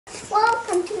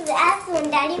welcome to the Axel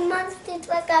and Daddy Monster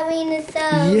Truck Arena.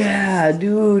 So yeah,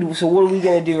 dude. So what are we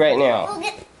gonna do right now?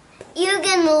 You're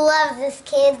gonna love this,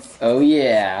 kids. Oh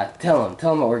yeah. Tell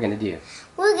them what we're gonna do.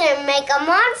 We're gonna make a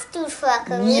monster truck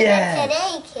arena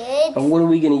today, kids. And what are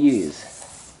we gonna use?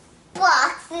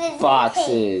 Boxes.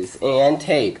 Boxes and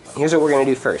tape. Here's what we're gonna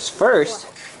do first. First,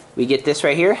 we get this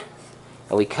right here,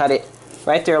 and we cut it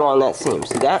right there along that seam.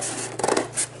 See that?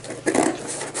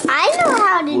 I know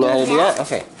how to do that. You know how to do that?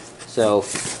 Okay. So,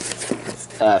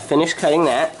 finish cutting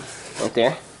that right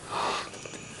there.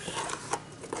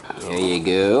 There you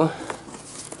go.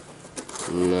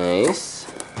 Nice.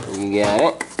 You got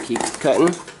it. Keep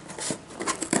cutting.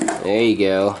 There you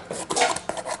go.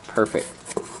 Perfect.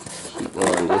 Keep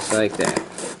going just like that.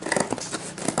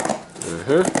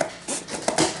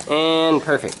 And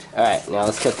perfect. Alright, now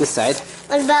let's cut this side.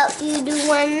 What about you do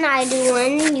one, I do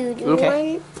one, you do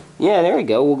one? Yeah, there we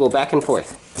go. We'll go back and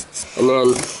forth. And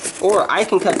then, or I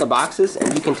can cut the boxes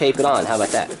and you can tape it on. How about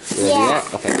that? You wanna do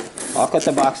that? Okay. I'll cut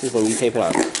the boxes and you tape it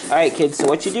on. Alright kids, so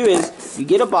what you do is, you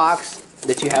get a box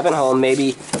that you have at home.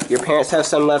 Maybe your parents have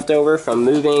some left over from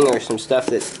moving or some stuff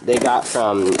that they got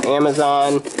from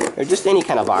Amazon or just any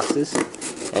kind of boxes.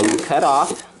 And you cut off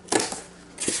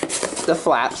the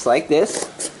flaps like this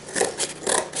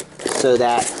so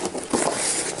that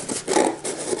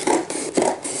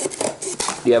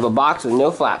you have a box with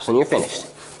no flaps when you're finished.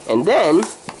 And then,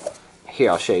 here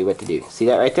I'll show you what to do. See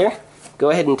that right there? Go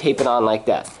ahead and tape it on like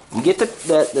that. You get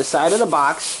the side of the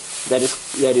box that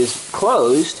is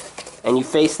closed and you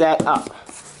face that up.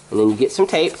 And then you get some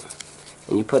tape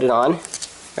and you put it on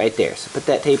right there. So put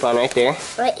that tape on right there.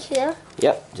 Right here?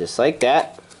 Yep, just like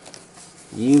that.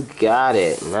 You got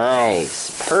it.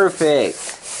 Nice.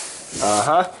 Perfect.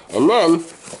 And then,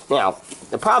 now,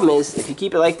 the problem is if you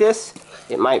keep it like this,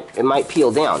 it might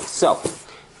peel down. So,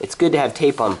 it's good to have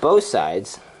tape on both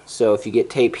sides. So if you get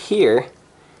tape here,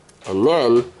 and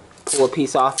then pull a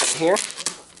piece off here,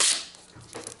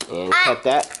 and cut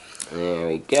that. There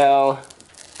we go.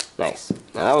 Nice.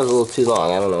 Now that was a little too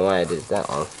long. I don't know why I did it that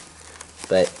long.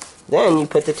 But then you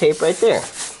put the tape right there.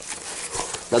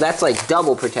 Now that's like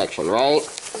double protection, right?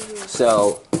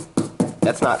 So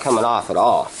that's not coming off at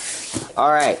all.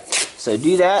 Alright, so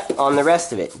do that on the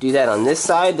rest of it. Do that on this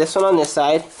side, this one on this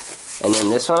side, and then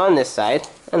this one on this side,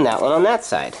 and that one on that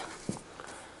side.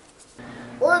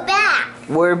 We're back.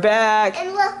 We're back.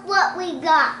 And look what we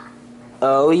got.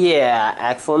 Oh yeah,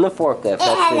 Axel and the forklift.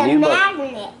 That's the new book. It has a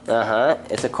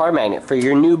magnet. It's a car magnet for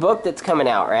your new book that's coming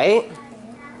out, right?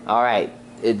 Alright,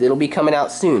 it'll be coming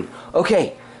out soon.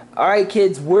 Okay, alright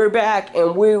kids, we're back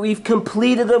and we've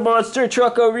completed the Monster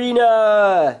Truck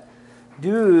Arena.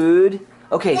 Dude.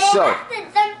 Okay, they so. have to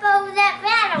jump over that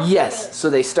rattlesnake. Yes, so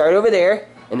they start over there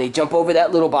and they jump over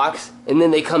that little box and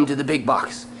then they come to the big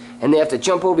box. And they have to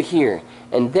jump over here.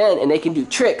 And they can do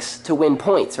tricks to win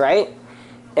points, right?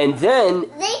 And then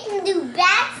they can do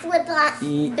backflips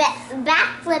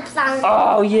on.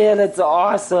 Oh yeah, that's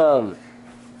awesome,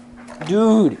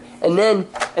 dude. And then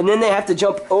they have to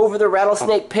jump over the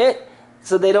rattlesnake pit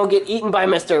so they don't get eaten by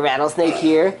Mr. Rattlesnake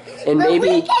here. And but maybe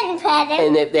we can pet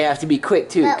him. and they have to be quick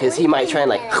too, because he might try and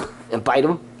like and bite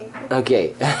him.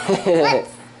 Okay.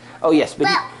 Oh yes,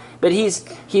 but he's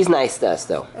nice to us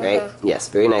though, right? Yes,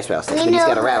 very nice rattlesnake. But he's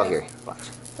got a rattle here. Watch.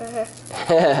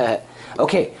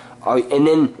 Okay. And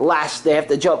then last, they have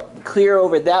to jump clear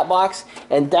over that box,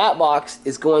 and that box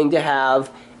is going to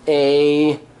have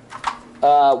a,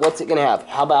 what's it going to have?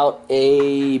 How about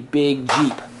a big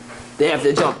Jeep? They have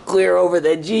to jump clear over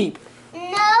the Jeep.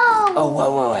 No.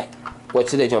 Oh, wait. What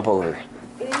should they jump over?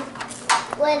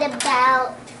 What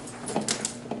about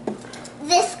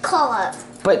this car?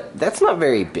 But that's not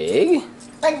very big.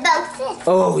 What about this?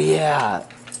 Oh, yeah.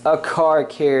 A car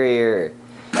carrier.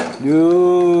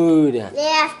 Dude. They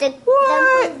have to jump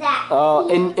with that. Oh,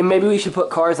 and maybe we should put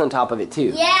cars on top of it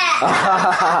too.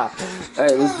 Yeah.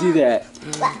 Alright, let's do that.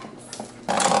 Yeah.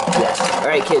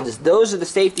 Alright kids, those are the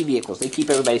safety vehicles. They keep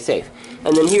everybody safe.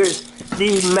 And then here's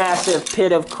the massive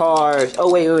pit of cars. Oh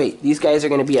wait. These guys are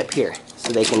gonna be up here.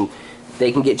 So they can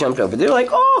get jumped over. They're like,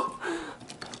 oh!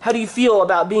 How do you feel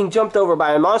about being jumped over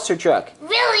by a monster truck?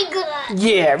 Really good.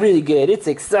 Yeah, really good. It's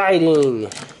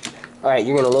exciting. Alright,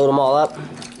 you're gonna load them all up.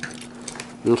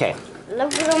 Okay.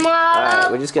 Load them all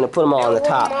Alright, we're just gonna put them all on the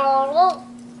top.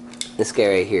 This guy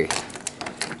right here.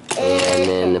 And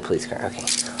then the police car. Okay.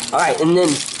 Alright, and then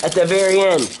at the very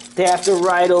end, they have to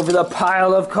ride over the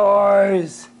pile of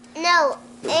cars. No,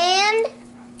 and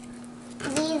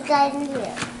these guys in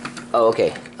here. Oh,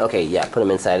 okay. Okay, yeah, put them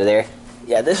inside of there.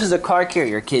 Yeah, this is a car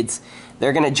carrier, kids.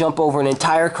 They're gonna jump over an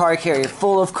entire car carrier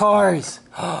full of cars.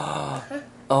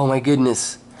 Oh my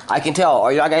goodness. I can tell.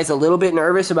 Are y'all guys a little bit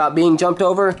nervous about being jumped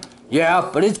over? Yeah,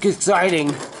 but it's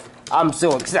exciting. I'm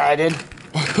so excited.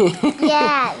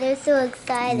 Yeah, they're so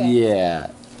excited. Yeah.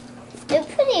 They're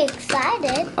pretty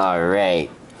excited. All right.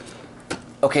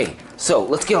 Okay, so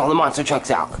let's get all the monster trucks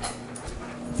out.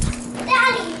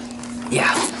 Daddy!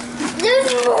 Yeah.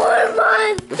 There's more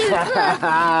monster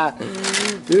trucks!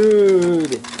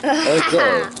 Dude.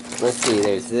 Okay. Let's see.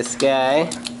 There's this guy.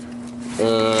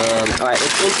 And, all right,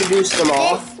 let's introduce them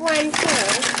all. This one,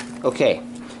 too. Okay.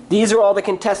 These are all the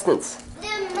contestants.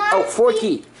 Oh,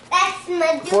 Forky. That's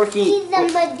Medusa. Forky.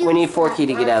 Medusa. We need Forky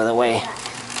to get out of the way.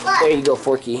 There you go,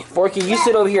 Forky. Forky, you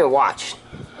sit over here and watch.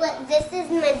 Look, this is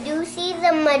Medusa,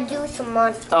 the Medusa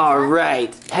monster. All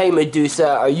right. Hey,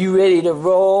 Medusa, are you ready to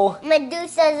roll?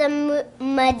 Medusa, the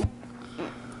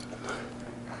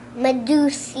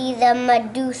Medusa, the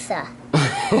Medusa.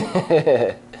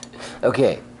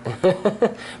 Okay.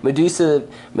 Medusa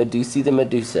the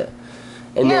Medusa.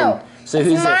 And No, then, so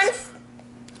who's this?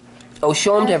 Oh,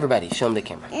 show him to everybody. Show him the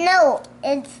camera. No,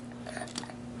 it's...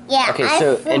 Yeah, Okay,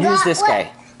 so, and who's this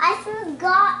guy? I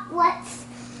forgot what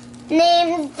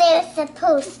names they're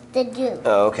supposed to do.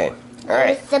 Oh, okay. All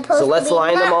right. They're supposed So let's to be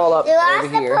line them all up They over are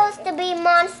here. supposed to be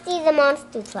Monster the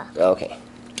Monster Truck. Okay.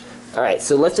 All right,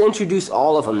 so let's introduce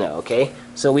all of them now, okay?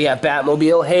 So we have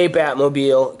Batmobile. Hey,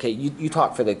 Batmobile. Okay, you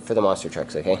talk for the monster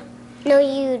trucks, okay? No,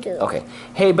 you do. Okay.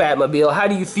 Hey, Batmobile, how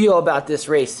do you feel about this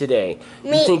race today?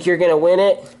 You Me. think you're going to win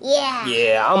it? Yeah.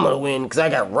 Yeah, I'm going to win because I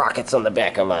got rockets on the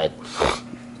back of mine.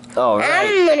 All right.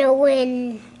 I'm gonna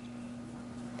win.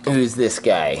 Who's this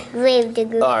guy?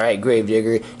 Gravedigger. All right,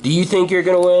 Gravedigger. Do you think you're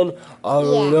going to win? I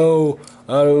don't Yeah. know.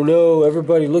 I don't know.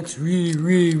 Everybody looks really,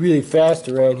 really, really fast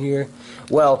around here.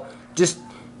 Well, just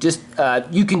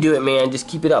you can do it, man. Just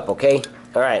keep it up, okay?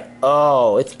 All right.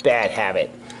 Oh, it's Bad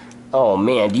Habit. Oh,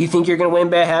 man. Do you think you're going to win,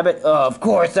 Bad Habit? Of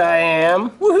course I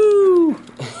am.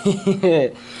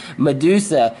 Woohoo!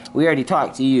 Medusa, we already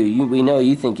talked to you. We know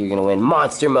you think you're going to win.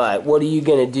 Monster Mutt, what are you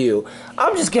going to do?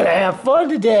 I'm just going to have fun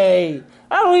today.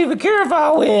 I don't even care if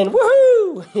I win.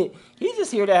 Woohoo! He's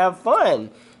just here to have fun.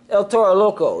 El Toro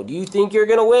Loco, do you think you're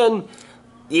going to win?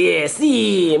 Yeah,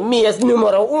 sí, mi es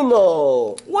número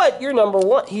uno. What? You're number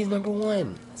one? He's number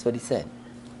one. That's what he said.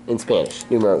 In Spanish.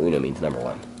 Numero uno means number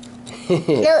one.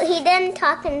 No, he doesn't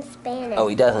talk in Spanish. Oh,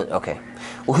 he doesn't? Okay.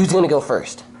 Well, who's going to go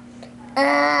first?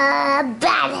 Bad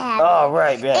Habit. All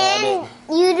right, Bad And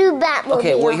Habit. you do Batmobile.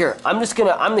 Okay, well, here. I'm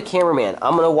the cameraman.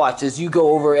 I'm going to watch as you go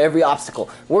over every obstacle.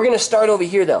 We're going to start over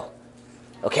here, though.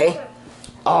 Okay?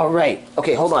 All right.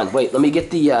 Okay, hold on. Wait, let me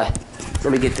get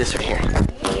this right here.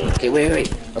 Okay,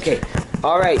 wait. Okay.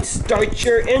 All right, start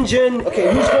your engine.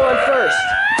 Okay, who's going first?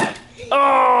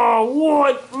 Oh,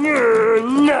 what? Yeah,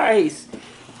 nice.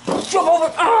 Jump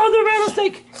over. Oh, the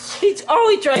rattlesnake. He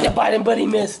tried to bite him, but he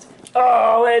missed.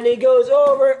 Oh, and he goes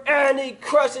over and he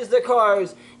crushes the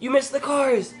cars. You missed the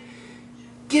cars.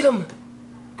 Get him.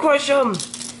 Crush him.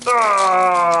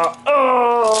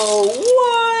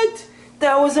 Oh, what?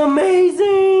 That was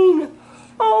amazing.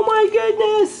 Oh, my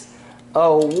goodness.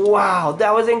 Oh, wow.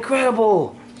 That was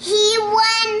incredible. He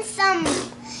won some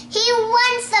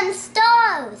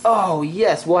stars. Oh,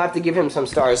 yes. We'll have to give him some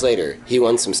stars later. He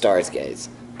won some stars, guys.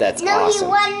 That's awesome. No, he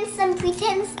won some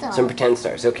pretend stars. Some pretend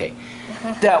stars. Okay.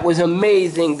 That was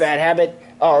amazing, Bad Habit.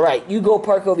 All right. You go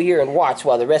park over here and watch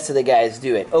while the rest of the guys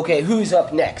do it. Okay, who's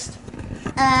up next?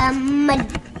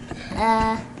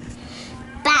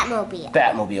 Batmobile.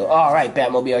 Batmobile. All right,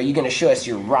 Batmobile. Are you going to show us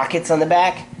your rockets on the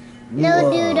back? No,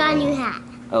 Whoa. dude, on your hat.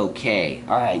 Okay.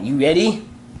 All right. You ready?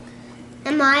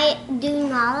 Am I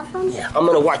doing all of them? Yeah. I'm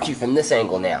going to watch you from this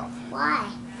angle now.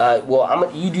 Why?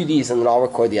 Well, you do these and then I'll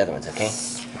record the other ones, okay?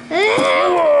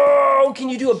 Oh, can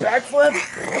you do a backflip?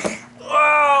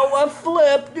 Oh, a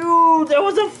flip, dude. That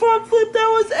was a front flip. That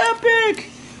was epic.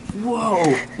 Whoa.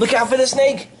 Look out for the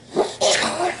snake.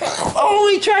 Oh,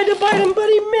 he tried to bite him, but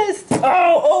he missed.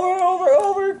 Oh,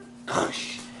 over.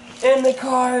 And the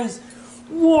cars.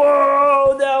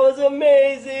 Whoa, that was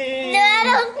amazing. No, I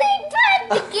don't think tried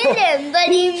to get him, but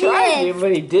he Tried missed. to,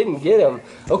 but he didn't get him.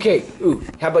 Okay,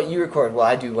 how about you record while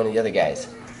I do one of the other guys?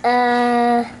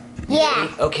 Yeah.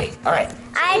 Okay, all right.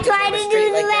 I try to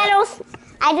do the rattles.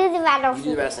 I do the You rattles. do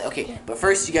the rattlesnake. Okay, but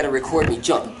first you gotta record me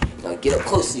jump. Now get up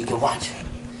close so you can watch.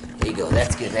 There you go,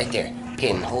 that's good right there. Okay,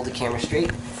 and hold the camera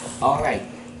straight. All right,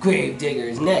 Gravedigger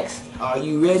is next. Are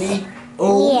you ready?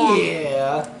 Oh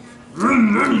yeah.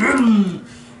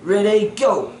 Ready,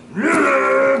 go.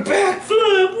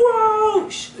 Backflip, whoa.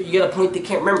 You gotta point the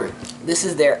camera. Remember, this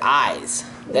is their eyes.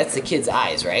 That's the kid's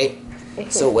eyes, right?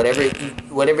 So whatever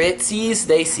it sees,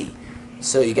 they see.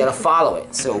 So you gotta follow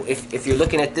it. So if you're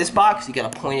looking at this box, you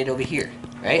gotta point it over here,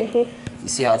 right? You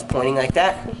see how it's pointing like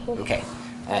that? Okay.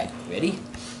 All right. Ready?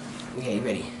 Okay.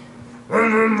 Ready.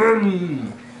 Whoa!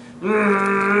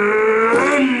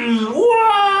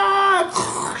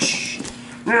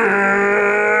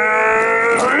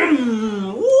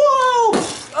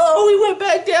 Oh, we went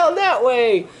back down that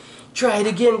way. Try it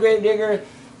again, Gravedigger.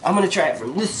 I'm gonna try it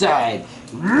from this side.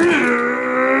 Woohoo!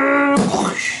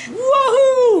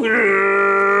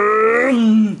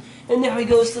 And now he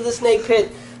goes to the snake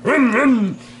pit.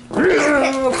 Oh,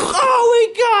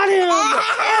 we got him!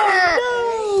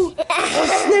 Oh no! The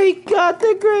snake got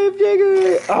the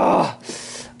Gravedigger.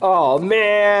 Oh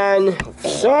man!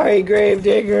 Sorry,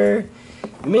 Gravedigger.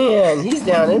 Man, he's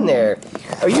down in there.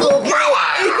 Are you okay? He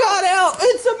got out!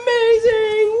 It's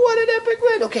amazing! What an epic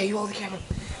win! Okay, you hold the camera.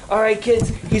 Alright,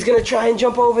 kids, he's gonna try and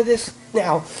jump over this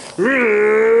now. He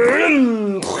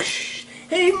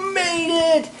made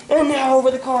it! And now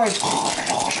over the cars.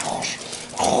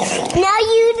 Now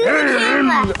you do the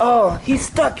camera. Oh, he's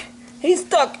stuck. He's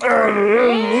stuck. He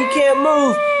can't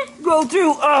move. Go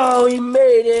through. Oh, he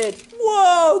made it.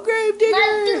 Whoa,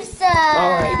 Gravedigger. Medusa.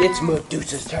 Alright, it's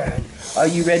Medusa's turn. Are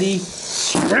you ready?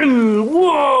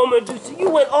 Whoa, Medusa, you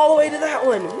went all the way to that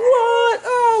one. What?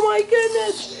 Oh my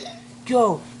goodness.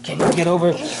 Go. Can you get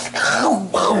over?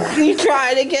 He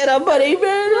tried to get him, but he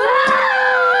made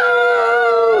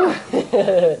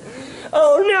it.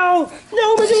 Oh no.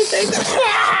 No, Medusa.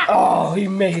 Oh, he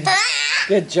made it.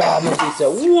 Good job, Medusa.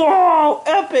 Whoa,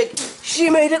 epic. She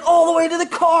made it all the way to the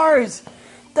cars.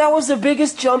 That was the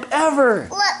biggest jump ever.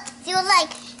 Look, she was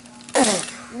like...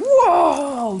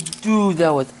 Whoa! Dude,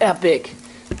 that was epic.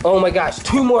 Oh my gosh,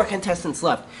 2 more contestants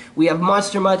left. We have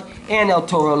Monster Mutt and El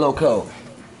Toro Loco.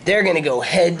 They're gonna go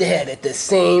head to head at the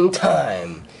same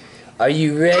time. Are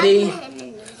you ready?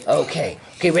 Okay.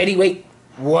 Okay, ready? Wait.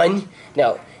 1.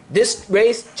 Now, this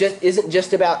race isn't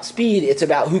just about speed, it's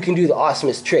about who can do the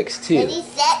awesomest tricks too. Ready,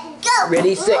 set, go!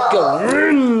 Ready, set, go.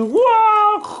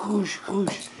 Whoa!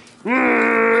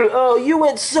 Oh, you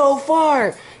went so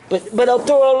far. But El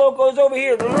Toro Loco's over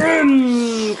here.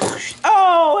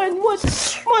 Oh, and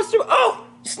what's Monster? Oh,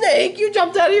 Snake, you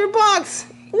jumped out of your box.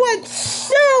 What?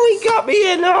 No, he got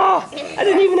me in. Oh, I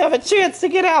didn't even have a chance to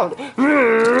get out.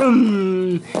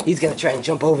 He's gonna try and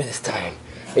jump over this time.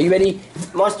 Are you ready?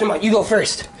 Monster Mutt, you go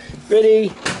first.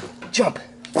 Ready? Jump.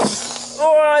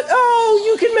 What? Oh,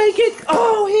 you can make it.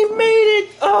 Oh, he made it.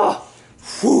 Oh,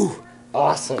 whew.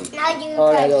 Awesome.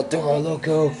 All right, El Toro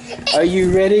Loco, are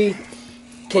you ready?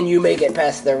 Can you make it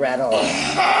past the rattle?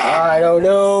 I don't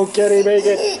know. Can he make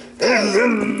it?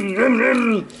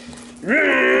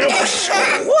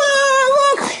 Whoa,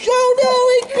 look! Oh no,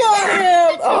 he got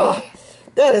him! Oh,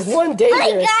 that is one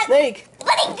dangerous snake.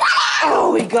 But he got out!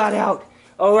 Oh, he got out.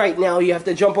 All right, now you have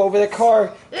to jump over the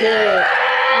car carrier.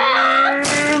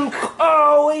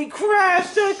 Oh, he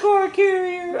crashed the car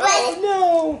carrier. Oh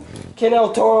no! Can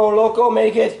El Toro Loco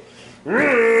make it? What?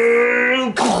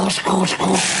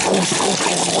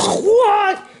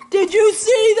 Did you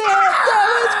see that? That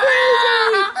was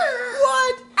crazy!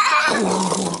 What?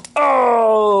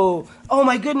 Oh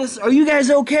my goodness. Are you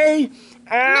guys okay?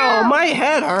 Ow, my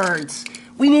head hurts.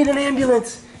 We need an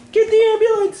ambulance. Get the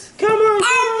ambulance. Come on.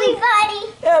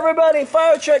 Everybody,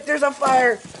 fire truck. There's a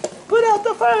fire. Put out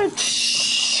the fire.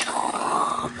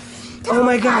 Oh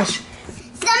my gosh.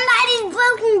 Somebody's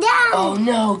broken down. Oh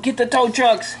no, get the tow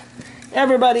trucks.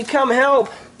 Everybody come help.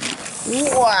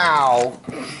 Wow.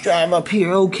 Drive up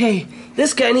here, okay.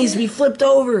 This guy needs to be flipped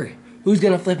over. Who's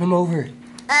gonna flip him over?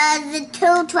 The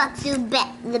tow trucks do bet.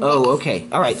 Oh, okay.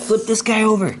 All right, flip this guy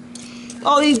over.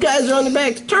 All these guys are on the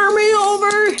back. Turn me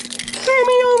over. Turn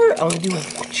me over. I'm gonna do it.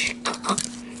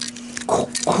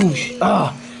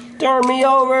 Oh, turn me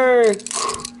over.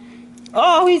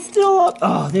 Oh, he's still up.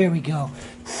 Oh, there we go.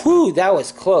 Whew, that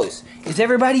was close. Is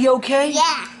everybody okay?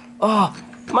 Yeah. Oh,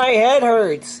 my head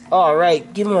hurts. All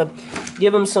right, give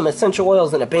him some essential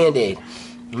oils and a Band-Aid.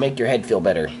 Make your head feel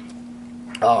better.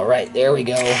 All right, there we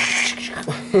go.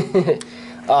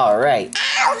 All right.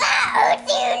 Ow, that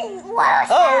hurts even worse.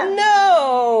 Oh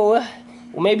no!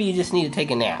 Well, maybe you just need to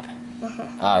take a nap.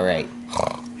 All right.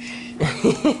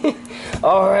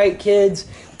 All right, kids.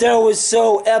 That was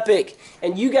so epic.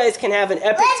 And you guys can have an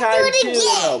epic time too.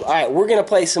 All right, we're gonna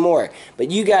play some more. But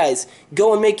you guys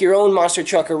go and make your own monster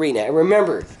truck arena. And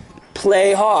remember,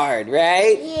 play hard,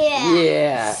 right? Yeah.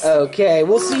 Yeah. Okay.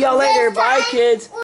 We'll see y'all later. Bye, kids.